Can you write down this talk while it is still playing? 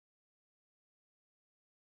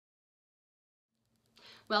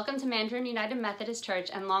Welcome to Mandarin United Methodist Church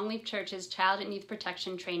and Longleaf Church's Child and Youth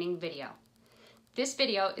Protection Training video. This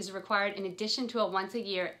video is required in addition to a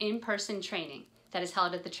once-a-year in-person training that is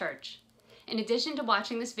held at the church. In addition to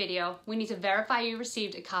watching this video, we need to verify you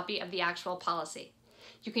received a copy of the actual policy.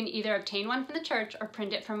 You can either obtain one from the church or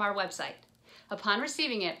print it from our website. Upon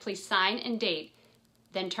receiving it, please sign and date,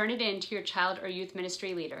 then turn it in to your child or youth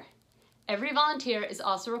ministry leader. Every volunteer is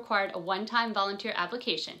also required a one-time volunteer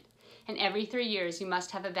application, and every 3 years you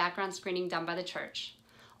must have a background screening done by the church.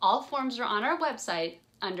 All forms are on our website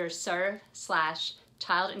under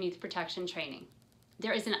serve/Child and Youth Protection Training.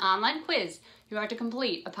 There is an online quiz you are to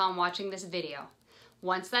complete upon watching this video.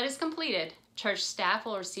 Once that is completed, church staff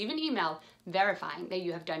will receive an email verifying that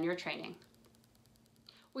you have done your training.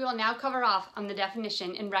 We will now cover off on the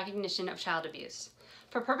definition and recognition of child abuse.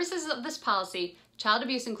 For purposes of this policy, child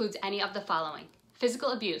abuse includes any of the following: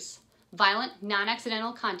 physical abuse, violent,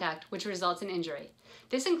 non-accidental contact which results in injury.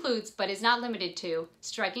 This includes, but is not limited to,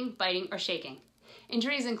 striking, biting, or shaking.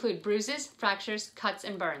 Injuries include bruises, fractures, cuts,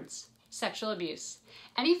 and burns. Sexual abuse.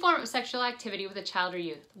 Any form of sexual activity with a child or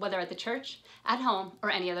youth, whether at the church, at home,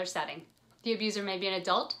 or any other setting. The abuser may be an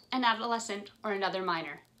adult, an adolescent, or another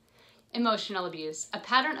minor. Emotional abuse. A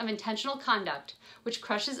pattern of intentional conduct which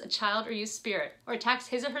crushes a child or youth's spirit or attacks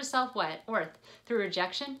his or her self-worth through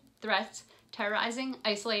rejection, threats, terrorizing,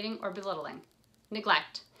 isolating, or belittling.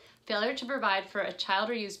 Neglect. Failure to provide for a child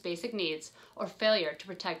or youth's basic needs or failure to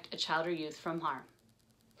protect a child or youth from harm.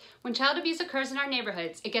 When child abuse occurs in our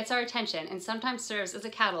neighborhoods, it gets our attention and sometimes serves as a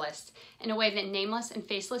catalyst in a way that nameless and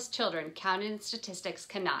faceless children counted in statistics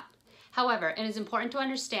cannot. However, it is important to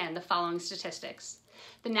understand the following statistics.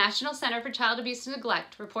 The National Center for Child Abuse and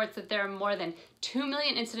Neglect reports that there are more than 2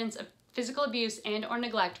 million incidents of physical abuse and/or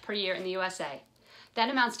neglect per year in the USA. That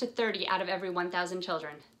amounts to 30 out of every 1,000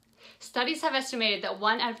 children. Studies have estimated that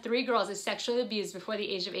 1 out of 3 girls is sexually abused before the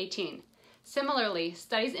age of 18. Similarly,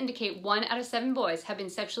 studies indicate 1 out of 7 boys have been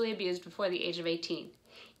sexually abused before the age of 18.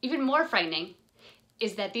 Even more frightening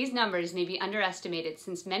is that these numbers may be underestimated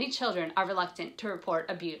since many children are reluctant to report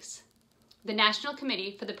abuse. The National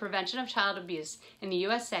Committee for the Prevention of Child Abuse in the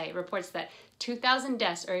USA reports that 2,000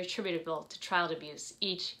 deaths are attributable to child abuse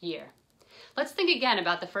each year. Let's think again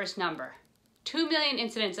about the first number. 2 million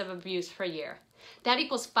incidents of abuse per year. That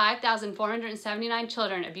equals 5,479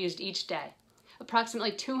 children abused each day.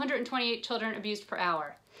 Approximately 228 children abused per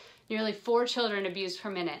hour. Nearly 4 children abused per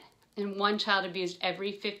minute. And 1 child abused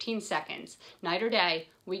every 15 seconds, night or day,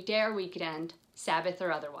 weekday or weekend, Sabbath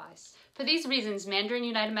or otherwise. For these reasons, Mandarin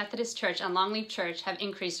United Methodist Church and Longleaf Church have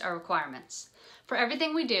increased our requirements. For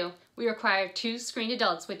everything we do, we require 2 screened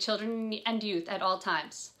adults with children and youth at all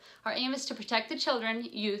times. Our aim is to protect the children,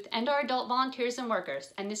 youth, and our adult volunteers and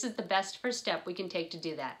workers, and this is the best first step we can take to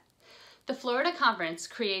do that. The Florida Conference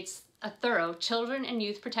creates a thorough children and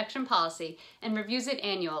youth protection policy and reviews it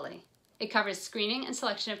annually. It covers screening and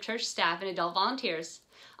selection of church staff and adult volunteers,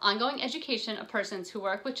 ongoing education of persons who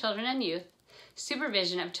work with children and youth,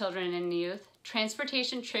 supervision of children and youth,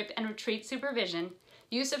 transportation, trip, and retreat supervision,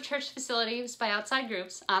 use of church facilities by outside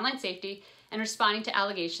groups, online safety, and responding to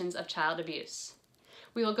allegations of child abuse.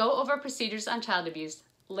 We will go over procedures on child abuse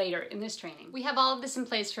later in this training. We have all of this in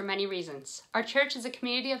place for many reasons. Our church is a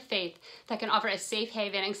community of faith that can offer a safe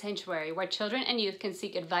haven and sanctuary where children and youth can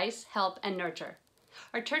seek advice, help, and nurture.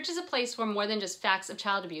 Our church is a place where more than just facts of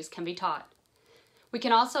child abuse can be taught. We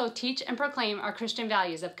can also teach and proclaim our Christian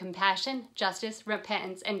values of compassion, justice,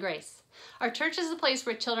 repentance, and grace. Our church is a place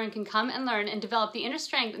where children can come and learn and develop the inner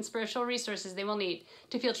strength and spiritual resources they will need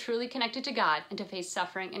to feel truly connected to God and to face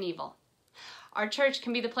suffering and evil. Our church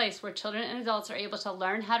can be the place where children and adults are able to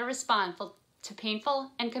learn how to respond to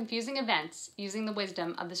painful and confusing events using the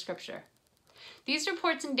wisdom of the Scripture. These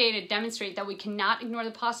reports and data demonstrate that we cannot ignore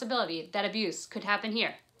the possibility that abuse could happen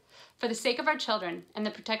here. For the sake of our children and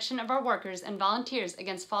the protection of our workers and volunteers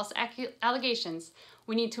against false allegations,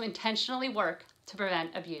 we need to intentionally work to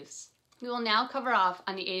prevent abuse. We will now cover off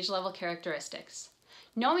on the age level characteristics.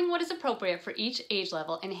 Knowing what is appropriate for each age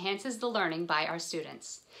level enhances the learning by our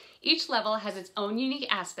students. Each level has its own unique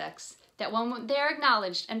aspects that, when they are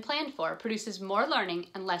acknowledged and planned for, produces more learning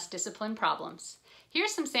and less discipline problems. Here are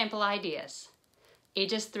some sample ideas.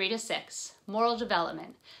 Ages 3 to 6, moral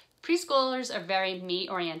development. Preschoolers are very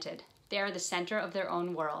me-oriented. They are the center of their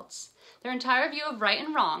own worlds. Their entire view of right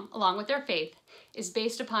and wrong, along with their faith, is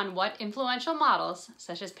based upon what influential models,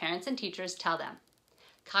 such as parents and teachers, tell them.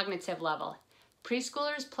 Cognitive level.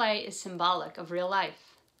 Preschoolers' play is symbolic of real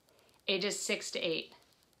life. Ages 6 to 8.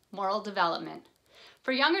 Moral development.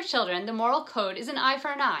 For younger children, the moral code is an eye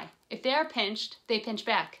for an eye. If they are pinched, they pinch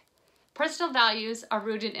back. Personal values are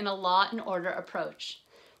rooted in a law and order approach.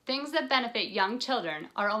 Things that benefit young children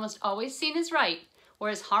are almost always seen as right,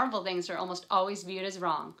 whereas harmful things are almost always viewed as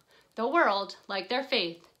wrong. The world, like their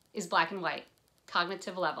faith, is black and white.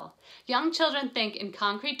 Cognitive level. Young children think in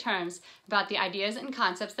concrete terms about the ideas and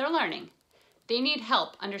concepts they're learning. They need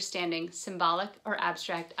help understanding symbolic or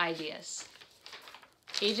abstract ideas.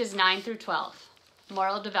 Ages 9 through 12.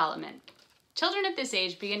 Moral development. Children at this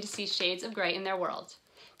age begin to see shades of gray in their world.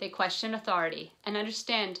 They question authority and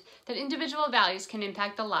understand that individual values can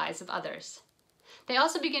impact the lives of others. They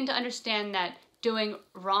also begin to understand that doing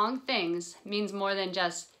wrong things means more than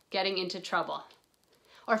just getting into trouble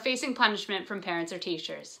or facing punishment from parents or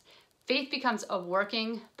teachers. Faith becomes a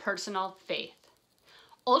working, personal faith.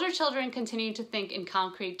 Older children continue to think in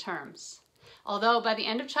concrete terms, although by the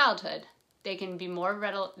end of childhood, they can more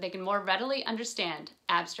readily understand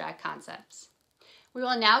abstract concepts. We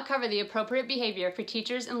will now cover the appropriate behavior for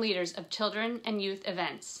teachers and leaders of children and youth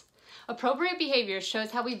events. Appropriate behavior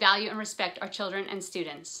shows how we value and respect our children and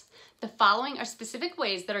students. The following are specific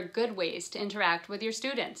ways that are good ways to interact with your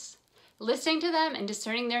students. Listening to them and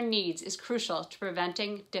discerning their needs is crucial to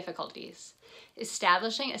preventing difficulties.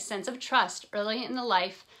 Establishing a sense of trust early in the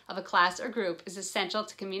life of a class or group is essential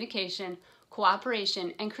to communication,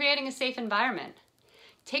 cooperation, and creating a safe environment.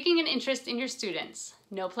 Taking an interest in your students,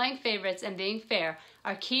 no playing favorites, and being fair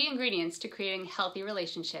are key ingredients to creating healthy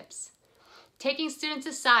relationships. Taking students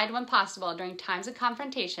aside when possible during times of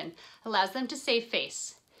confrontation allows them to save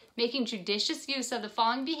face. Making judicious use of the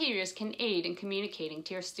following behaviors can aid in communicating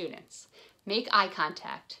to your students. Make eye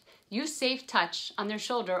contact. Use safe touch on their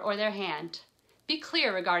shoulder or their hand. Be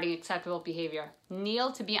clear regarding acceptable behavior.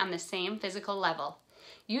 Kneel to be on the same physical level.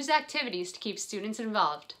 Use activities to keep students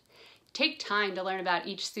involved. Take time to learn about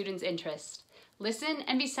each student's interests. Listen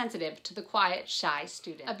and be sensitive to the quiet, shy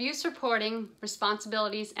student. Abuse reporting,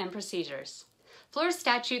 responsibilities, and procedures. Florida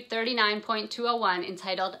Statute 39.201,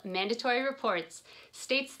 entitled Mandatory Reports,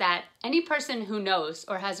 states that any person who knows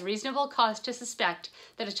or has reasonable cause to suspect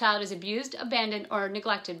that a child is abused, abandoned, or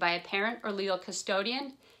neglected by a parent or legal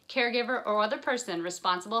custodian, caregiver, or other person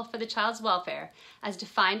responsible for the child's welfare, as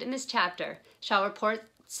defined in this chapter, shall report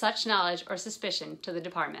such knowledge or suspicion to the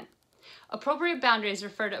department. Appropriate boundaries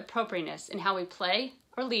refer to appropriateness in how we play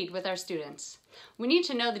or lead with our students. We need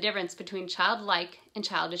to know the difference between childlike and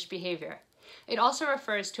childish behavior. It also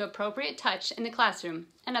refers to appropriate touch in the classroom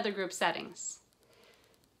and other group settings.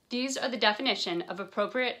 These are the definition of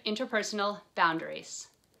appropriate interpersonal boundaries.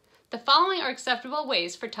 The following are acceptable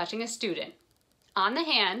ways for touching a student: on the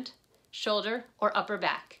hand, shoulder, or upper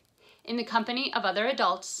back, in the company of other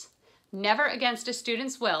adults, never against a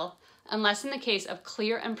student's will, unless in the case of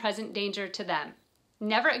clear and present danger to them,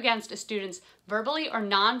 never against a student's verbally or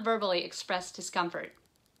non-verbally expressed discomfort,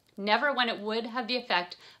 never when it would have the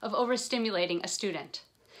effect of overstimulating a student,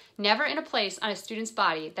 never in a place on a student's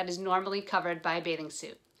body that is normally covered by a bathing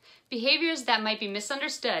suit. Behaviors that might be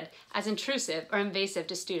misunderstood as intrusive or invasive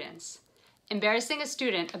to students. Embarrassing a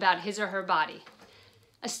student about his or her body.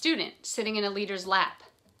 A student sitting in a leader's lap.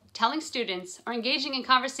 Telling students or engaging in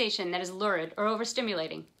conversation that is lurid or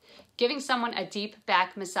overstimulating. Giving someone a deep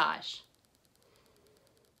back massage.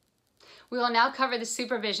 We will now cover the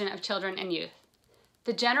supervision of children and youth.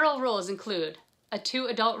 The general rules include a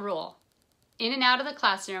 2-adult rule, in and out of the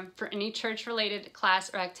classroom for any church-related class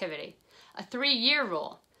or activity. A 3-year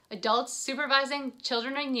rule, adults supervising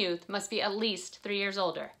children and youth must be at least 3 years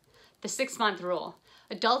older. The 6-month rule,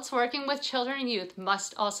 adults working with children and youth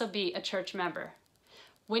must also be a church member.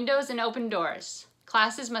 Windows and open doors.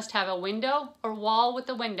 Classes must have a window or wall with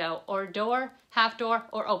a window, or door, half door,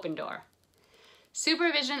 or open door.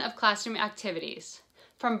 Supervision of classroom activities.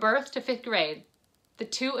 From birth to 5th grade, the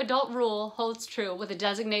 2-adult rule holds true with a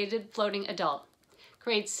designated floating adult.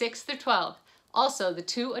 Grades 6 through 12, also the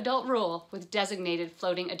 2-adult rule with designated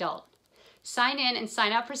floating adult. Sign-in and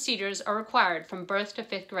sign-out procedures are required from birth to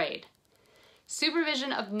 5th grade.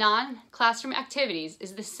 Supervision of non-classroom activities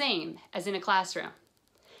is the same as in a classroom.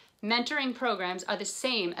 Mentoring programs are the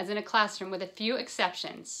same as in a classroom with a few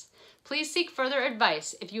exceptions. Please seek further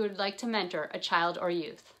advice if you would like to mentor a child or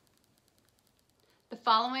youth. The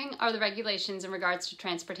following are the regulations in regards to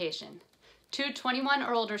transportation. 2 21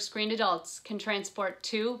 or older screened adults can transport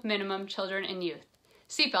 2 minimum children and youth.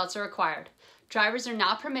 Seatbelts are required. Drivers are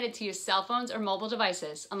not permitted to use cell phones or mobile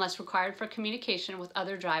devices unless required for communication with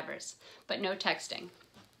other drivers, but no texting.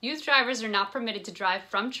 Youth drivers are not permitted to drive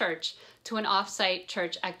from church to an off-site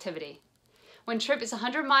church activity. When trip is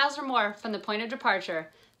 100 miles or more from the point of departure,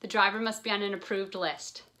 the driver must be on an approved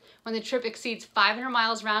list. When the trip exceeds 500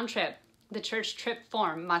 miles round trip, the church trip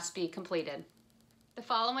form must be completed. The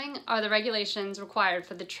following are the regulations required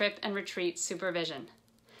for the trip and retreat supervision.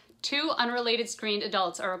 2 unrelated screened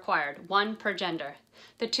adults are required, 1 per gender.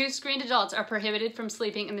 The 2 screened adults are prohibited from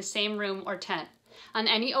sleeping in the same room or tent. On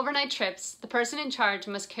any overnight trips, the person in charge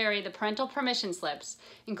must carry the parental permission slips,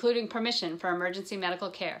 including permission for emergency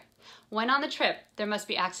medical care. When on the trip, there must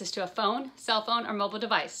be access to a phone, cell phone, or mobile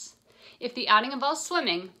device. If the outing involves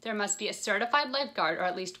swimming, there must be a certified lifeguard or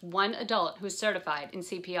at least 1 adult who is certified in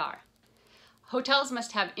CPR. Hotels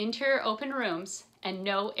must have interior open rooms and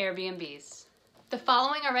no Airbnbs. The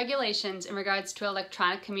following are regulations in regards to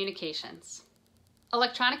electronic communications.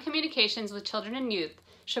 Electronic communications with children and youth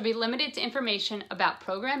should be limited to information about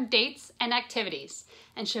program dates and activities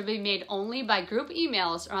and should be made only by group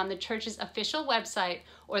emails or on the church's official website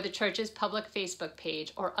or the church's public Facebook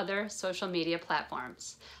page or other social media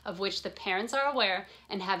platforms, of which the parents are aware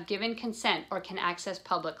and have given consent or can access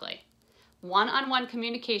publicly. One-on-one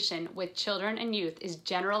communication with children and youth is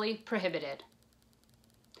generally prohibited.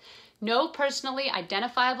 No personally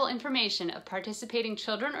identifiable information of participating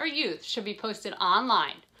children or youth should be posted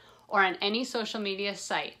online or on any social media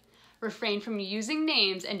site. Refrain from using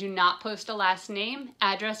names and do not post a last name,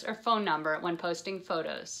 address, or phone number when posting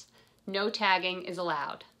photos. No tagging is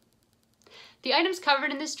allowed. The items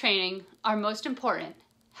covered in this training are most important.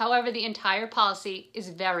 However, the entire policy is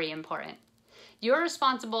very important. You are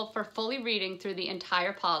responsible for fully reading through the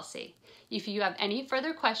entire policy. If you have any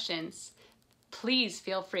further questions, please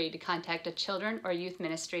feel free to contact a children or youth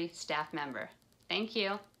ministry staff member. Thank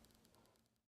you.